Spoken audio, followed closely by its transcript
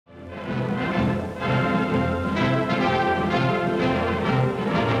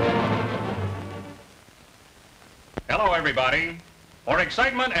everybody. For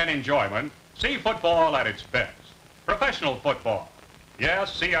excitement and enjoyment, see football at its best. Professional football.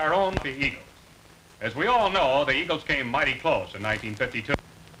 Yes, see our own the Eagles. As we all know, the Eagles came mighty close in 1952.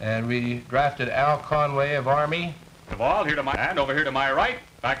 And we drafted Al Conway of Army. All here to my and over here to my right,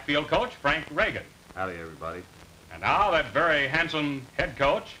 backfield coach Frank Reagan. Howdy, everybody. And now that very handsome head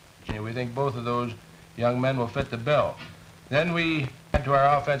coach. We think both of those young men will fit the bill. Then we add to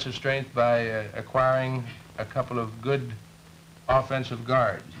our offensive strength by acquiring a couple of good offensive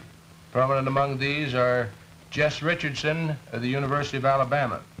guards. Prominent among these are Jess Richardson of the University of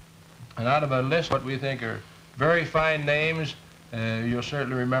Alabama. And out of a list what we think are very fine names, you'll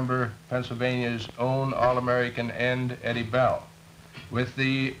certainly remember Pennsylvania's own All-American end, Eddie Bell. With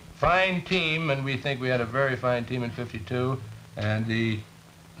the fine team, and we think we had a very fine team in '52, and the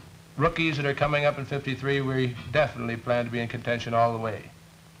rookies that are coming up in '53, we definitely plan to be in contention all the way.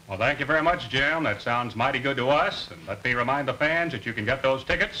 Well, thank you very much, Jim. That sounds mighty good to us. And let me remind the fans that you can get those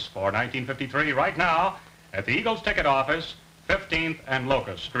tickets for 1953 right now at the Eagles ticket office, 15th and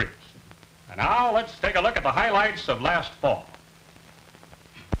Locust Streets. And now let's take a look at the highlights of last fall.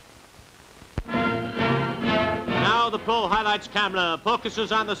 Now the Pro Highlights camera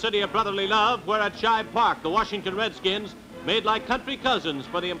focuses on the city of brotherly love, where at Shibe Park, the Washington Redskins made like country cousins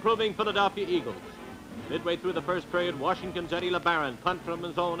for the improving Philadelphia Eagles. Midway through the first period, Washington's Eddie LeBaron punt from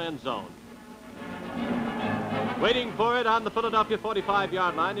his own end zone. Waiting for it on the Philadelphia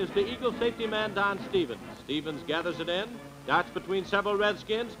 45-yard line is the Eagles safety man, Don Stevens. Stevens gathers it in, darts between several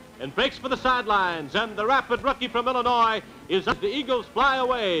Redskins, and breaks for the sidelines. And the rapid rookie from Illinois is as the Eagles fly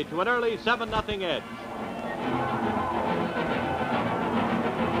away to an early 7-0 edge.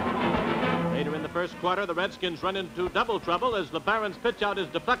 Later in the first quarter, the Redskins run into double trouble as LeBaron's pitch out is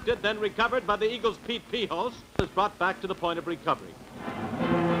deflected, then recovered by the Eagles' Pete Pihos, is brought back to the point of recovery.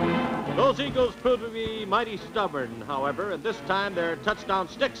 Those Eagles prove to be mighty stubborn, however, and this time their touchdown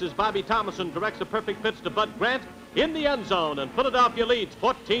sticks as Bobby Thomason directs a perfect pitch to Bud Grant in the end zone, and Philadelphia leads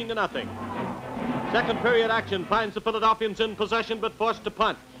 14-0. Second period action finds the Philadelphians in possession but forced to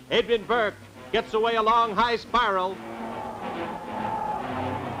punt. Adrian Burke gets away a long high spiral.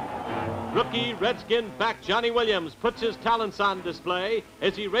 Rookie Redskin back Johnny Williams puts his talents on display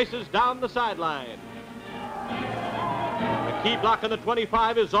as he races down the sideline. The key block on the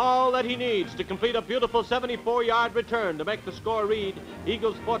 25 is all that he needs to complete a beautiful 74-yard return to make the score read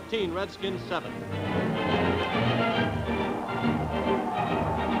Eagles 14, Redskins 7.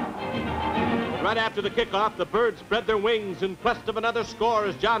 Right after the kickoff, the Birds spread their wings in quest of another score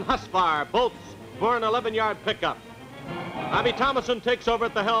as John Husvar bolts for an 11-yard pickup. Bobby Thomason takes over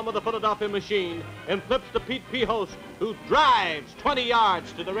at the helm of the Philadelphia machine and flips to Pete Pihos, who drives 20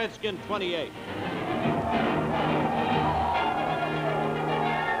 yards to the Redskin 28.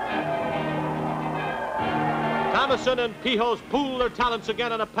 Thomason and Pihos pool their talents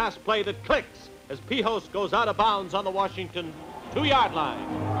again on a pass play that clicks as Pihos goes out of bounds on the Washington 2-yard line.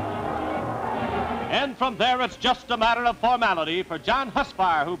 And from there, it's just a matter of formality for John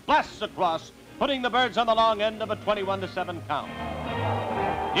Husvar, who blasts across, putting the Birds on the long end of a 21-7 count.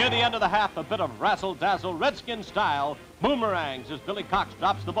 Near the end of the half, a bit of razzle-dazzle Redskin style boomerangs as Billy Cox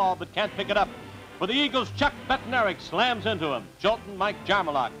drops the ball but can't pick it up. For the Eagles, Chuck Bednarik slams into him. Jolton Mike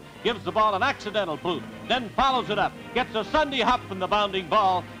Jarmalak gives the ball an accidental boot, then follows it up, gets a Sunday hop from the bounding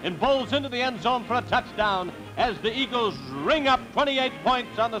ball, and bowls into the end zone for a touchdown as the Eagles ring up 28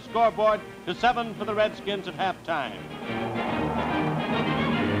 points on the scoreboard to 7 for the Redskins at halftime.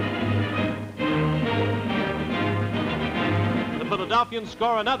 The Philadelphians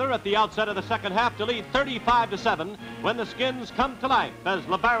score another at the outset of the second half to lead 35-7 when the Skins come to life as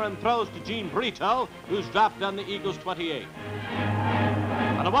LeBaron throws to Gene Brito, who's dropped on the Eagles 28.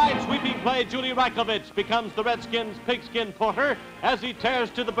 On a wide sweeping play, Julie Reichowitz becomes the Redskins' pigskin porter as he tears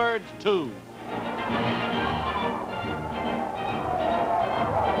to the Birds' 2.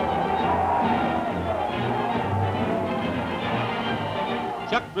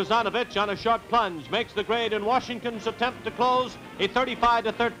 Chuck Brazanovich on a short plunge makes the grade in Washington's attempt to close a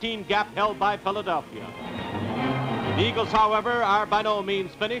 35-13 gap held by Philadelphia. The Eagles, however, are by no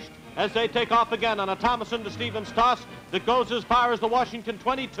means finished as they take off again on a Thomason to Stevens toss that goes as far as the Washington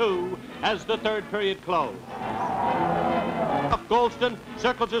 22 as the third period closed. Golston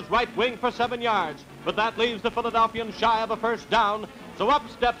circles his right wing for 7 yards, but that leaves the Philadelphians shy of a first down, so up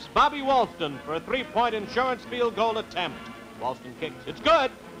steps Bobby Walston for a 3-point insurance field goal attempt. Walston kicks. It's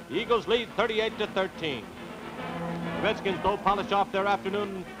good. The Eagles lead 38-13. The Redskins, though, polish off their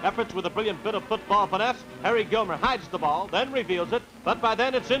afternoon efforts with a brilliant bit of football finesse. Harry Gilmer hides the ball, then reveals it, but by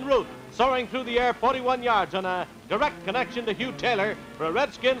then it's en route soaring through the air 41 yards on a direct connection to Hugh Taylor for a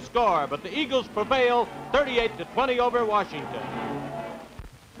Redskin score, but the Eagles prevail 38-20 over Washington.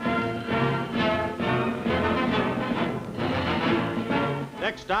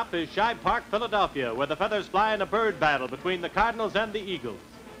 Next stop is Shibe Park, Philadelphia, where the feathers fly in a bird battle between the Cardinals and the Eagles.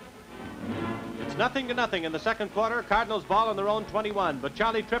 It's 0-0 in the second quarter. Cardinals ball on their own 21, but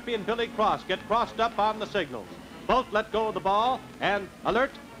Charlie Trippi and Billy Cross get crossed up on the signals. Both let go of the ball, and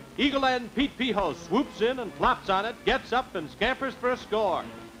alert, Eagle End Pete Pihos swoops in and flops on it, gets up and scampers for a score.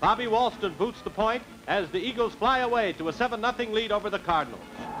 Bobby Walston boots the point as the Eagles fly away to a 7-0 lead over the Cardinals.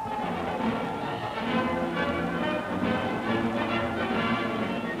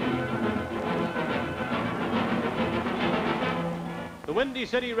 The Windy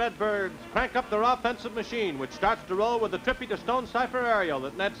City Redbirds crank up their offensive machine, which starts to roll with a Trippi to Stonecipher aerial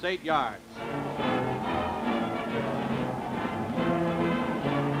that nets 8 yards.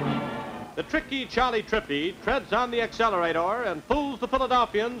 The tricky Charlie Trippi treads on the accelerator and fools the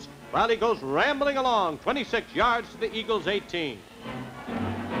Philadelphians while he goes rambling along 26 yards to the Eagles' 18.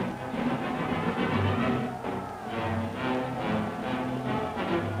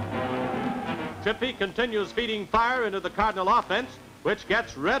 Trippi continues feeding fire into the Cardinal offense, which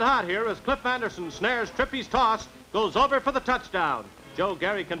gets red hot here as Cliff Anderson snares Trippi's toss, goes over for the touchdown. Joe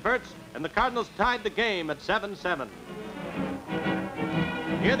Gary converts, and the Cardinals tied the game at 7-7.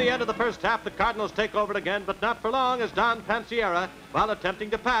 Near the end of the first half, the Cardinals take over it again, but not for long, as Don Panciera, while attempting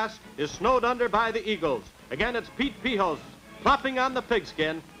to pass, is snowed under by the Eagles. Again, it's Pete Pihos plopping on the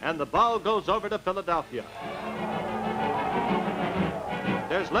pigskin, and the ball goes over to Philadelphia.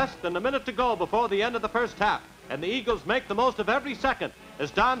 There's less than a minute to go before the end of the first half, and the Eagles make the most of every second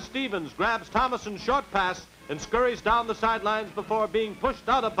as Don Stevens grabs Thomason's short pass and scurries down the sidelines before being pushed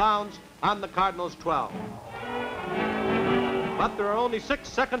out of bounds on the Cardinals' 12. But there are only 6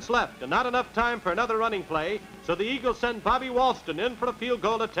 seconds left and not enough time for another running play, so the Eagles send Bobby Walston in for a field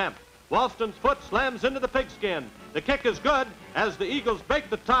goal attempt. Walston's foot slams into the pigskin. The kick is good as the Eagles break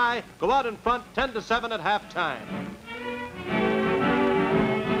the tie, go out in front 10-7 at halftime.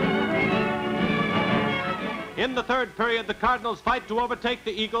 In the third period, the Cardinals fight to overtake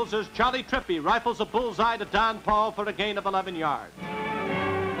the Eagles as Charlie Trippi rifles a bullseye to Don Paul for a gain of 11 yards.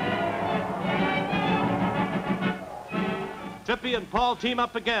 Trippi and Paul team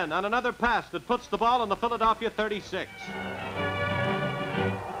up again on another pass that puts the ball on the Philadelphia 36.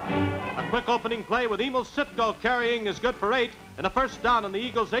 A quick opening play with Emil Sitko carrying is good for 8 and a first down on the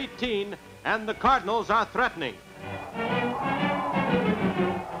Eagles' 18, and the Cardinals are threatening.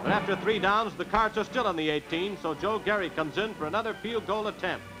 But after 3 downs, the Cards are still on the 18, so Joe Gary comes in for another field goal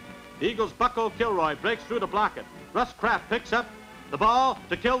attempt. The Eagles' Bucko Kilroy breaks through to block it. Russ Kraft picks up the ball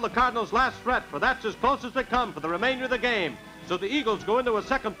to kill the Cardinals' last threat, for that's as close as they come for the remainder of the game. So the Eagles go into a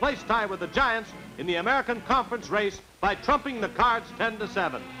second-place tie with the Giants in the American Conference race by trumping the Cards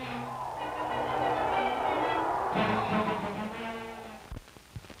 10-7.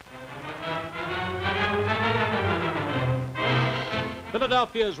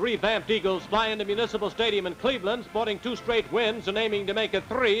 Philadelphia's revamped Eagles fly into Municipal Stadium in Cleveland, sporting 2 straight wins and aiming to make it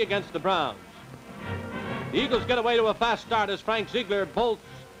 3 against the Browns. The Eagles get away to a fast start as Frank Ziegler bolts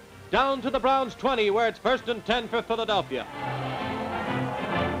down to the Browns' 20, where it's 1st and 10 for Philadelphia.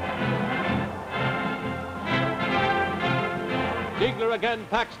 Ziegler again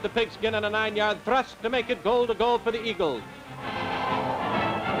packs the pigskin on a 9-yard thrust to make it goal to goal for the Eagles.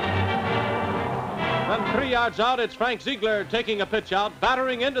 From 3 yards out, it's Frank Ziegler taking a pitch out,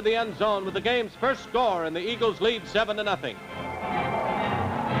 battering into the end zone with the game's first score, and the Eagles lead 7-0.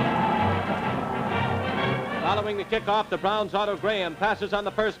 Following the kickoff, the Browns' Otto Graham passes on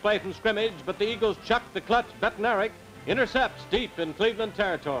the first play from scrimmage, but the Eagles chuck the clutch Bettenerick intercepts deep in Cleveland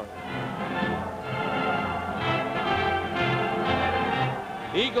territory.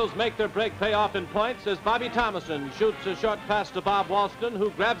 The Eagles make their break pay off in points as Bobby Thomason shoots a short pass to Bob Walston, who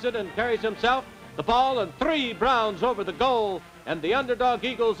grabs it and carries himself the ball, and 3 Browns over the goal, and the underdog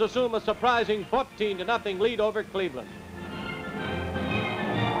Eagles assume a surprising 14-0 lead over Cleveland.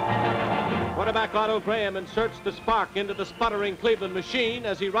 Quarterback Otto Graham inserts the spark into the sputtering Cleveland machine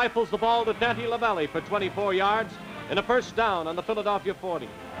as he rifles the ball to Dante Lavelli for 24 yards and a first down on the Philadelphia 40.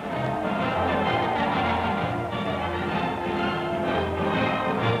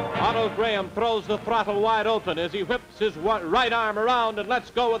 Otto Graham throws the throttle wide open as he whips his right arm around and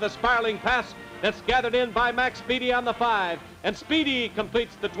lets go with a spiraling pass that's gathered in by Max Speedy on the 5. And Speedy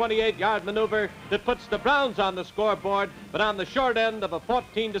completes the 28-yard maneuver that puts the Browns on the scoreboard, but on the short end of a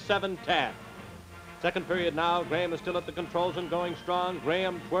 14-7 tag. Second period now. Graham is still at the controls and going strong.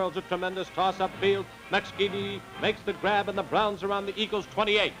 Graham twirls a tremendous toss upfield. Max Speedy makes the grab, and the Browns are on the Eagles'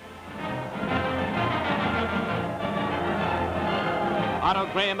 28. Otto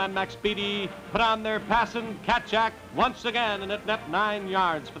Graham and Max Beatty put on their passing catch act once again, and it net 9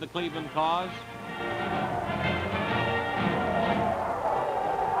 yards for the Cleveland cause.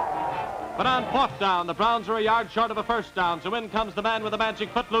 But on 4th down, the Browns are a yard short of a first down, so in comes the man with the magic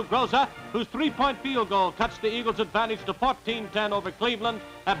foot, Lou Groza, whose 3-point field goal cuts the Eagles' advantage to 14-10 over Cleveland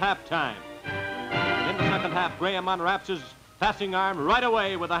at halftime. In the second half, Graham unwraps his passing arm right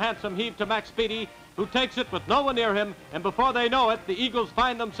away with a handsome heave to Max Beatty, who takes it with no one near him, and before they know it, the Eagles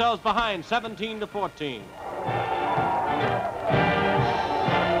find themselves behind 17-14.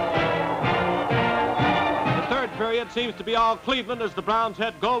 The third period seems to be all Cleveland as the Browns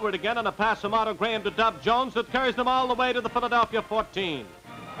head goalward again on a pass from Otto Graham to Dub Jones that carries them all the way to the Philadelphia 14.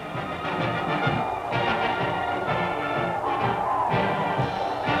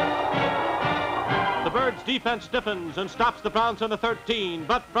 The Birds' defense stiffens and stops the Browns on the 13,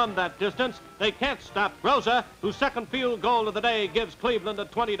 but from that distance, they can't stop Groza, whose second field goal of the day gives Cleveland a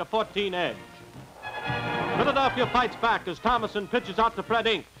 20-14 edge. Philadelphia fights back as Thomason pitches out to Fred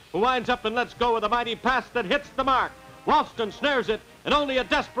Ink, who winds up and lets go with a mighty pass that hits the mark. Walston snares it, and only a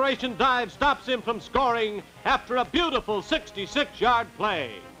desperation dive stops him from scoring after a beautiful 66-yard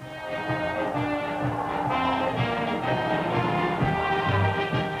play.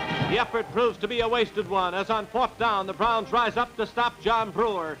 The effort proves to be a wasted one, as on 4th down, the Browns rise up to stop John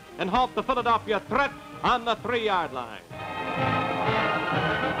Brewer and halt the Philadelphia threat on the 3-yard line.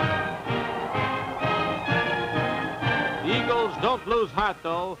 The Eagles don't lose heart,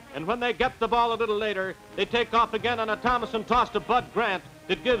 though, and when they get the ball a little later, they take off again on a Thomason toss to Bud Grant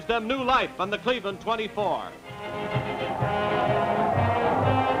that gives them new life on the Cleveland 24.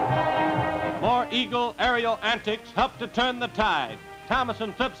 More Eagle aerial antics help to turn the tide.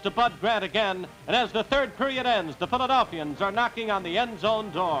 Thomason flips to Bud Grant again, and as the third period ends, the Philadelphians are knocking on the end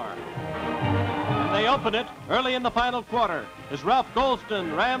zone door. And they open it early in the final quarter as Ralph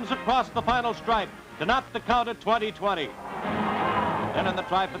Golston rams across the final stripe to knock the count at 20-20. Then in the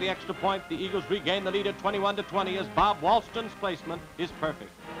try for the extra point, the Eagles regain the lead at 21-20 as Bob Walston's placement is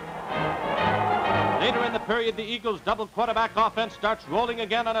perfect. Later in the period, the Eagles' double quarterback offense starts rolling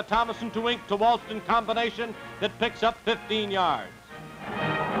again on a Thomason to Ink to Walston combination that picks up 15 yards.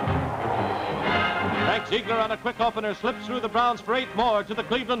 Frank Ziegler on a quick opener slips through the Browns for 8 more to the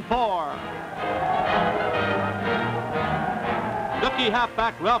Cleveland 4. Rookie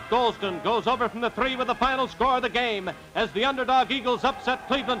halfback Ralph Golston goes over from the 3 with the final score of the game as the underdog Eagles upset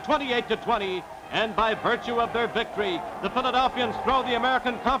Cleveland 28-20. And by virtue of their victory, the Philadelphians throw the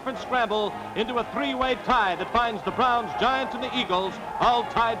American Conference scramble into a 3-way tie that finds the Browns, Giants, and the Eagles all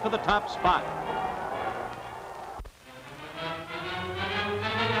tied for the top spot.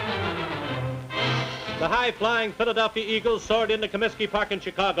 The high-flying Philadelphia Eagles soared into Comiskey Park in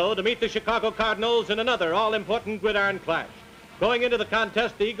Chicago to meet the Chicago Cardinals in another all-important gridiron clash. Going into the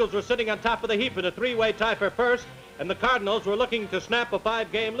contest, the Eagles were sitting on top of the heap in a 3-way tie for first, and the Cardinals were looking to snap a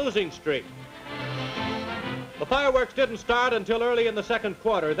 5-game losing streak. The fireworks didn't start until early in the second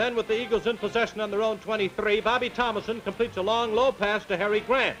quarter. Then, with the Eagles in possession on their own 23, Bobby Thomason completes a long, low pass to Harry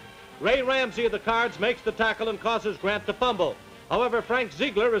Grant. Ray Ramsey of the Cards makes the tackle and causes Grant to fumble. However, Frank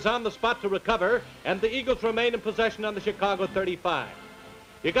Ziegler is on the spot to recover, and the Eagles remain in possession on the Chicago 35.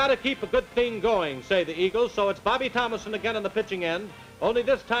 You got to keep a good thing going, say the Eagles, so it's Bobby Thomason again on the pitching end, only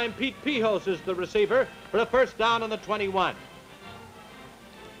this time Pete Pihos is the receiver for a first down on the 21.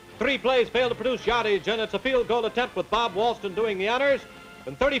 3 plays fail to produce yardage, and it's a field goal attempt with Bob Walston doing the honors.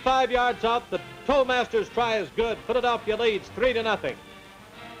 From 35 yards out, the Tollmasters try is good. Philadelphia leads 3-0.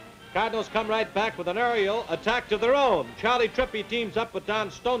 Cardinals come right back with an aerial attack of their own. Charlie Trippi teams up with Don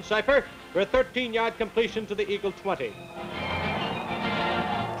Stonecipher for a 13-yard completion to the Eagle 20.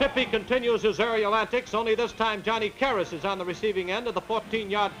 Trippi continues his aerial antics, only this time Johnny Karras is on the receiving end of the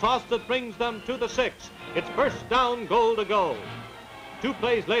 14-yard toss that brings them to the 6. It's first down, goal to go. 2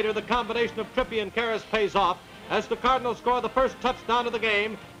 plays later, the combination of Trippi and Karras pays off as the Cardinals score the first touchdown of the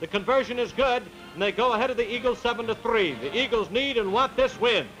game. The conversion is good, and they go ahead of the Eagles 7-3. The Eagles need and want this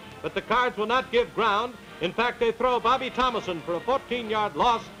win, but the Cards will not give ground. In fact, they throw Bobby Thomason for a 14-yard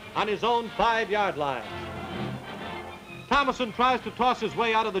loss on his own 5-yard line. Thomason tries to toss his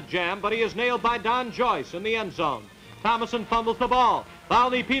way out of the jam, but he is nailed by Don Joyce in the end zone. Thomason fumbles the ball.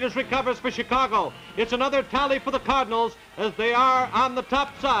 Valney Peters recovers for Chicago. It's another tally for the Cardinals as they are on the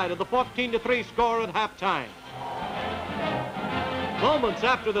top side of the 14-3 score at halftime. Moments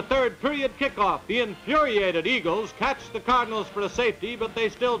after the third period kickoff, the infuriated Eagles catch the Cardinals for a safety, but they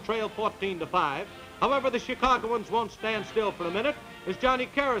still trail 14-5. However, the Chicagoans won't stand still for a minute as Johnny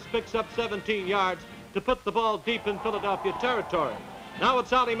Karras picks up 17 yards to put the ball deep in Philadelphia territory. Now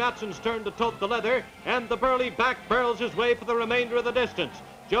it's Ollie Matson's turn to tote the leather, and the burly back barrels his way for the remainder of the distance.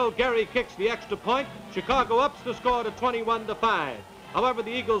 Joe Gary kicks the extra point. Chicago ups the score to 21-5. However,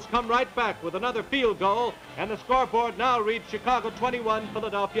 the Eagles come right back with another field goal, and the scoreboard now reads Chicago 21,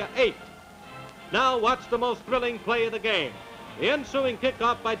 Philadelphia 8. Now watch the most thrilling play of the game. The ensuing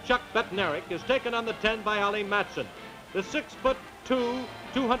kickoff by Chuck Bednarik is taken on the 10 by Ollie Matson. The 6'2",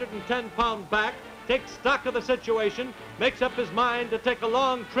 210-pound back takes stock of the situation, makes up his mind to take a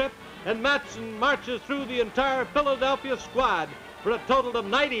long trip, and Matson marches through the entire Philadelphia squad for a total of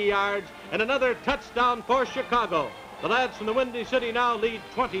 90 yards and another touchdown for Chicago. The lads from the Windy City now lead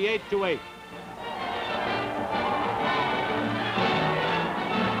 28-8.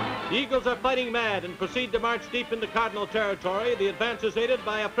 The Eagles are fighting mad and proceed to march deep into Cardinal territory. The advance is aided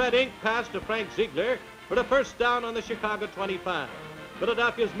by a Fred Ink pass to Frank Ziegler for a first down on the Chicago 25.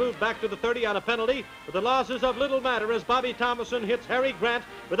 Philadelphia's moved back to the 30 on a penalty, but the loss is of little matter as Bobby Thomason hits Harry Grant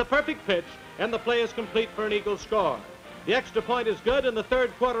with a perfect pitch, and the play is complete for an Eagles score. The extra point is good, and the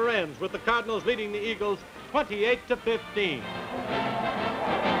third quarter ends with the Cardinals leading the Eagles 28-15.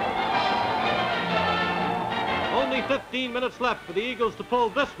 Only 15 minutes left for the Eagles to pull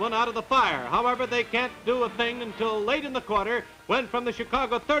this one out of the fire. However, they can't do a thing until late in the quarter, when from the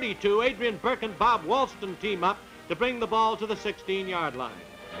Chicago 32, Adrian Burke and Bob Walston team up to bring the ball to the 16-yard line.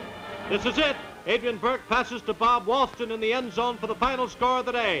 This is it. Adrian Burke passes to Bob Walston in the end zone for the final score of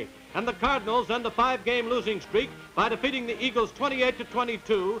the day. And the Cardinals end a 5-game losing streak by defeating the Eagles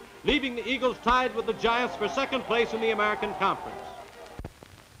 28-22, leaving the Eagles tied with the Giants for second place in the American Conference.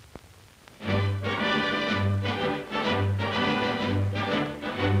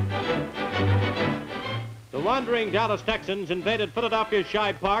 The wandering Dallas Texans invaded Philadelphia's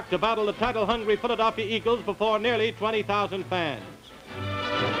Shibe Park to battle the title-hungry Philadelphia Eagles before nearly 20,000 fans.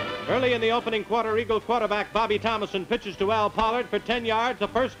 Early in the opening quarter, Eagle quarterback Bobby Thomason pitches to Al Pollard for 10 yards, a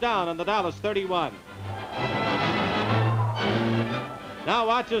first down on the Dallas 31. Now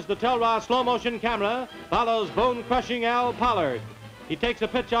watch as the Telra slow-motion camera follows bone-crushing Al Pollard. He takes a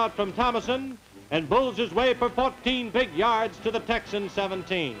pitch out from Thomason and bulls his way for 14 big yards to the Texan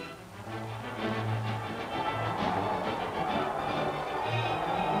 17.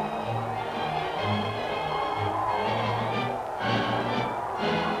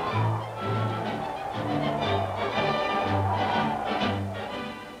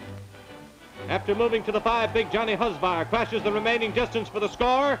 After moving to the 5, big Johnny Husbar crashes the remaining distance for the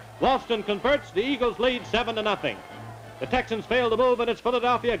score. Walston converts. The Eagles lead 7-0. The Texans fail to move, and it's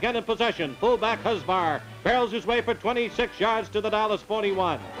Philadelphia again in possession. Fullback Husbar barrels his way for 26 yards to the Dallas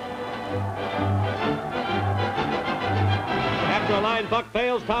 41. After a line buck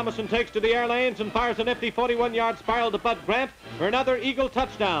fails, Thomason takes to the air lanes and fires a nifty 41-yard spiral to Bud Grant for another Eagle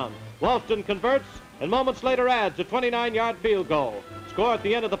touchdown. Walston converts and moments later adds a 29-yard field goal. Score at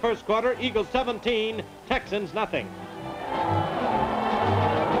the end of the first quarter, Eagles 17, Texans nothing.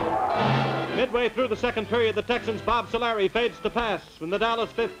 Midway through the second period, the Texans' Bob Solari fades to pass from the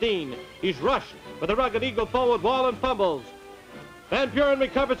Dallas 15. He's rushed with a rugged Eagle forward wall and fumbles. Van Buren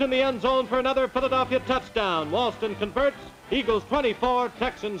recovers in the end zone for another Philadelphia touchdown. Walston converts, Eagles 24,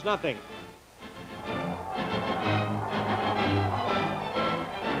 Texans nothing.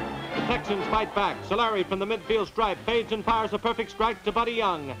 Texans fight back. Solari from the midfield stripe fades and fires a perfect strike to Buddy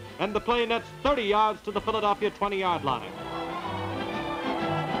Young, and the play nets 30 yards to the Philadelphia 20-yard line.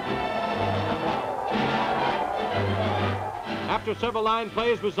 After several line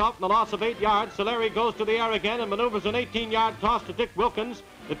plays result in the loss of 8 yards, Solari goes to the air again and maneuvers an 18-yard toss to Dick Wilkins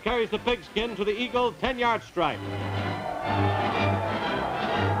that carries the pigskin to the Eagle 10-yard stripe.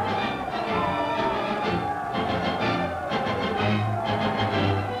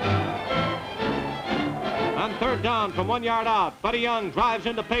 On third down from 1 yard out, Buddy Young drives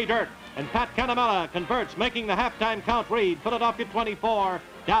into pay dirt, and Pat Canamella converts, making the halftime count read Philadelphia 24,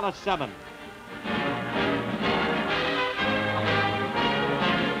 Dallas 7.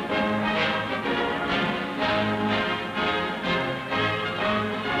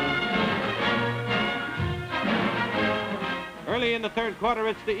 Early in the third quarter,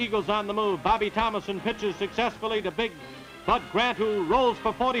 it's the Eagles on the move. Bobby Thomason pitches successfully to big Bud Grant, who rolls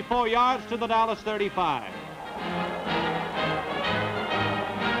for 44 yards to the Dallas 35.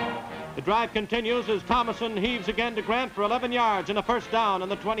 The drive continues as Thomason heaves again to Grant for 11 yards and a first down on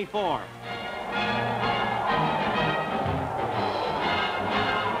the 24.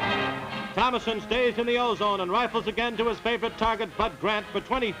 Thomason stays in the O-zone and rifles again to his favorite target, Bud Grant, for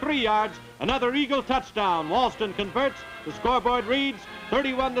 23 yards. Another Eagle touchdown. Walston converts. The scoreboard reads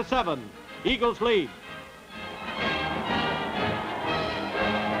 31-7. Eagles lead.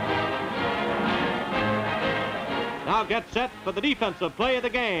 now gets set for the defensive play of the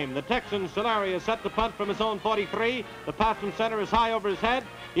game. The Texans' Solari is set to punt from his own 43. The pass from center is high over his head.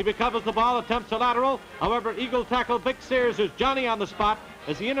 He recovers the ball, attempts a lateral. However, Eagle tackle Vic Sears is Johnny on the spot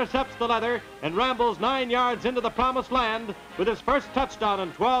as he intercepts the leather and rambles 9 yards into the promised land with his first touchdown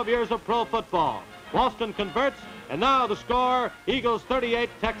in 12 years of pro football. Walston converts, and now the score, Eagles 38,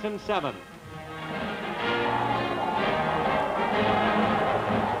 Texans 7.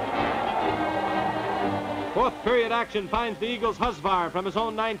 Fourth period action finds the Eagles' Husvar from his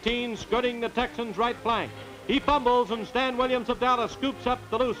own 19, skirting the Texans' right flank. He fumbles, and Stan Williams of Dallas scoops up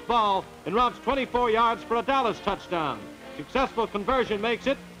the loose ball and rounds 24 yards for a Dallas touchdown. Successful conversion makes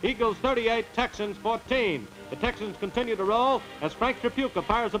it Eagles 38, Texans 14. The Texans continue to roll as Frank Tripucka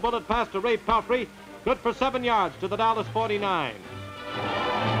fires a bullet pass to Ray Palfrey, good for 7 yards to the Dallas 49.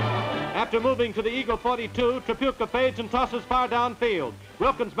 After moving to the Eagle 42, Tripucka fades and tosses far downfield.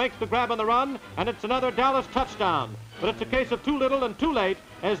 Wilkins makes the grab on the run, and it's another Dallas touchdown. But it's a case of too little and too late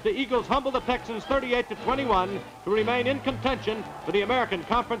as the Eagles humble the Texans 38-21 to remain in contention for the American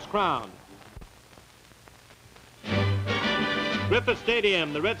Conference crown. Griffith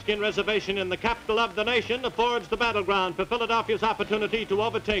Stadium, the Redskin reservation in the capital of the nation, affords the battleground for Philadelphia's opportunity to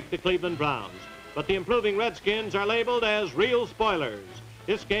overtake the Cleveland Browns. But the improving Redskins are labeled as real spoilers.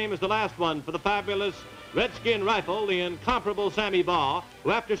 This game is the last one for the fabulous Redskin Rifle, the incomparable Sammy Baugh,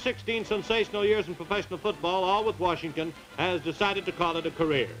 who after 16 sensational years in professional football, all with Washington, has decided to call it a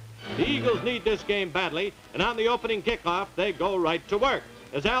career. The Eagles need this game badly, and on the opening kickoff, they go right to work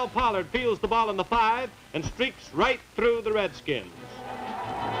as Al Pollard fields the ball in the 5 and streaks right through the Redskins.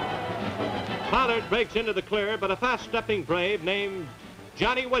 Pollard breaks into the clear, but a fast-stepping brave named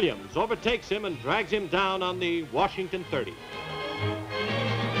Johnny Williams overtakes him and drags him down on the Washington 30.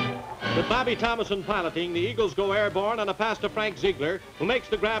 With Bobby Thomason piloting, the Eagles go airborne on a pass to Frank Ziegler, who makes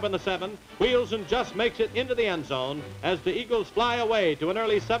the grab on the 7, wheels and just makes it into the end zone as the Eagles fly away to an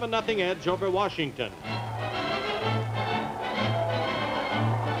early 7-0 edge over Washington.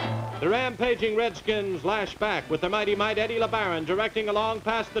 The rampaging Redskins lash back with their mighty might Eddie LeBaron directing a long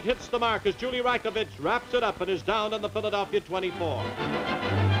pass that hits the mark as Julie Reikovich wraps it up and is down on the Philadelphia 24.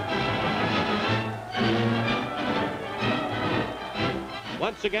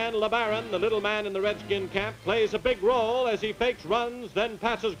 Once again, LeBaron, the little man in the Redskin camp, plays a big role as he fakes runs, then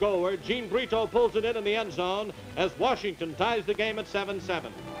passes goalward. Gene Brito pulls it in the end zone as Washington ties the game at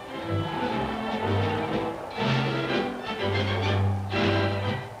 7-7.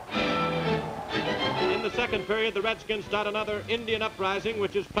 In the second period, the Redskins start another Indian uprising,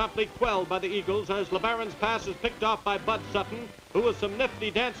 which is promptly quelled by the Eagles as LeBaron's pass is picked off by Bud Sutton, who with some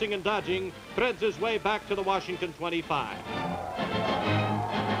nifty dancing and dodging threads his way back to the Washington 25.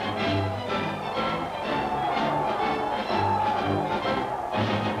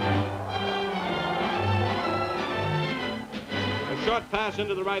 A short pass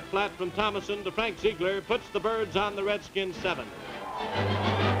into the right flat from Thomason to Frank Ziegler puts the Birds on the Redskins 7.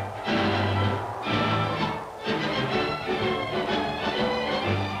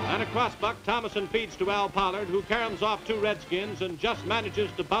 On a crossbuck, Thomason feeds to Al Pollard, who caroms off 2 Redskins and just manages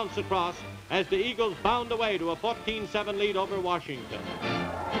to bounce across as the Eagles bound away to a 14-7 lead over Washington.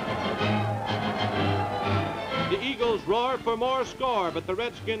 The Eagles roar for more score, but the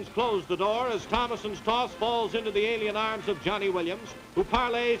Redskins close the door as Thomason's toss falls into the alien arms of Johnny Williams, who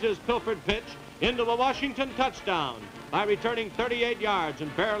parlays his pilfered pitch into a Washington touchdown by returning 38 yards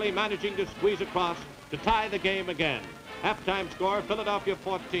and barely managing to squeeze across to tie the game again. Halftime score, Philadelphia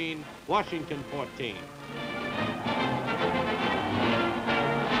 14, Washington 14.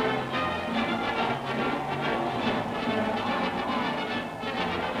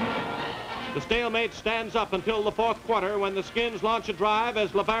 The stalemate stands up until the 4th quarter when the Skins launch a drive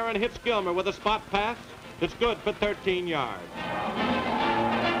as LeBaron hits Gilmer with a spot pass that's good for 13 yards.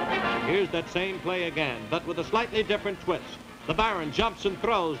 Here's that same play again, but with a slightly different twist. LeBaron jumps and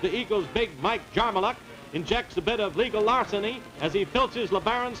throws. The Eagles' big Mike Jarmaluk injects a bit of legal larceny as he filches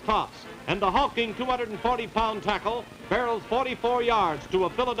LeBaron's toss. And the hulking 240-pound tackle barrels 44 yards to a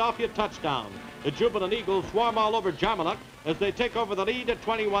Philadelphia touchdown. The jubilant Eagles swarm all over Jarmaluk as they take over the lead at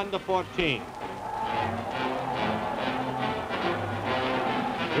 21-14.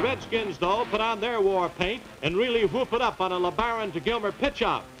 The Redskins, though, put on their war paint and really whoop it up on a LeBaron to Gilmer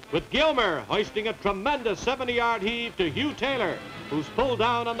pitch-out, with Gilmer hoisting a tremendous 70-yard heave to Hugh Taylor, who's pulled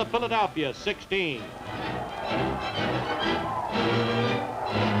down on the Philadelphia 16.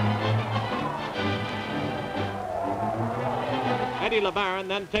 Eddie LeBaron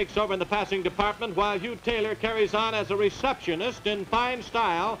then takes over in the passing department while Hugh Taylor carries on as a receptionist in fine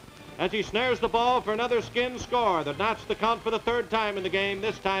style as he snares the ball for another Skin score that notched the count for the 3rd time in the game,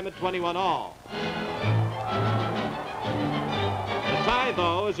 this time at 21 all.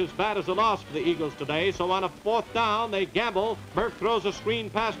 though, is as bad as a loss for the Eagles today, so on a 4th down, they gamble. Burke throws a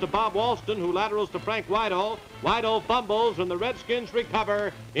screen pass to Bob Walston, who laterals to Frank Wido. Wido fumbles, and the Redskins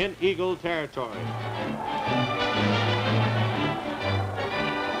recover in Eagle territory.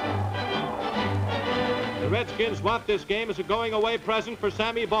 The Redskins want this game as a going-away present for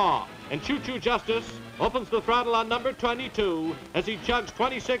Sammy Baugh. And Choo Choo Justice opens the throttle on number 22 as he chugs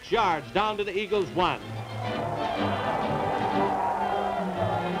 26 yards down to the Eagles' 1.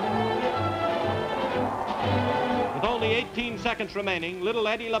 With only 18 seconds remaining, little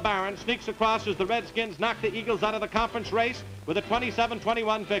Eddie LeBaron sneaks across as the Redskins knock the Eagles out of the conference race with a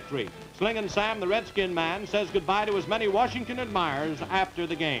 27-21 victory. Slingin' Sam, the Redskin man, says goodbye to as many Washington admirers after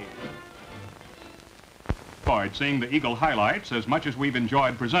the game. Enjoyed seeing the Eagle highlights as much as we've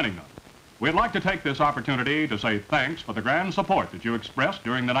enjoyed presenting them. We'd like to take this opportunity to say thanks for the grand support that you expressed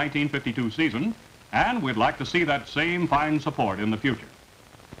during the 1952 season, and we'd like to see that same fine support in the future.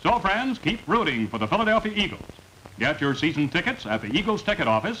 So, friends, keep rooting for the Philadelphia Eagles. Get your season tickets at the Eagles ticket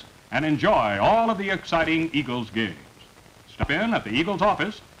office and enjoy all of the exciting Eagles games. Stop in at the Eagles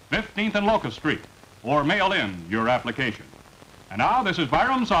office, 15th and Locust Street, or mail in your application. And now, this is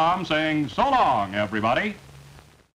Byram Som saying so long, everybody.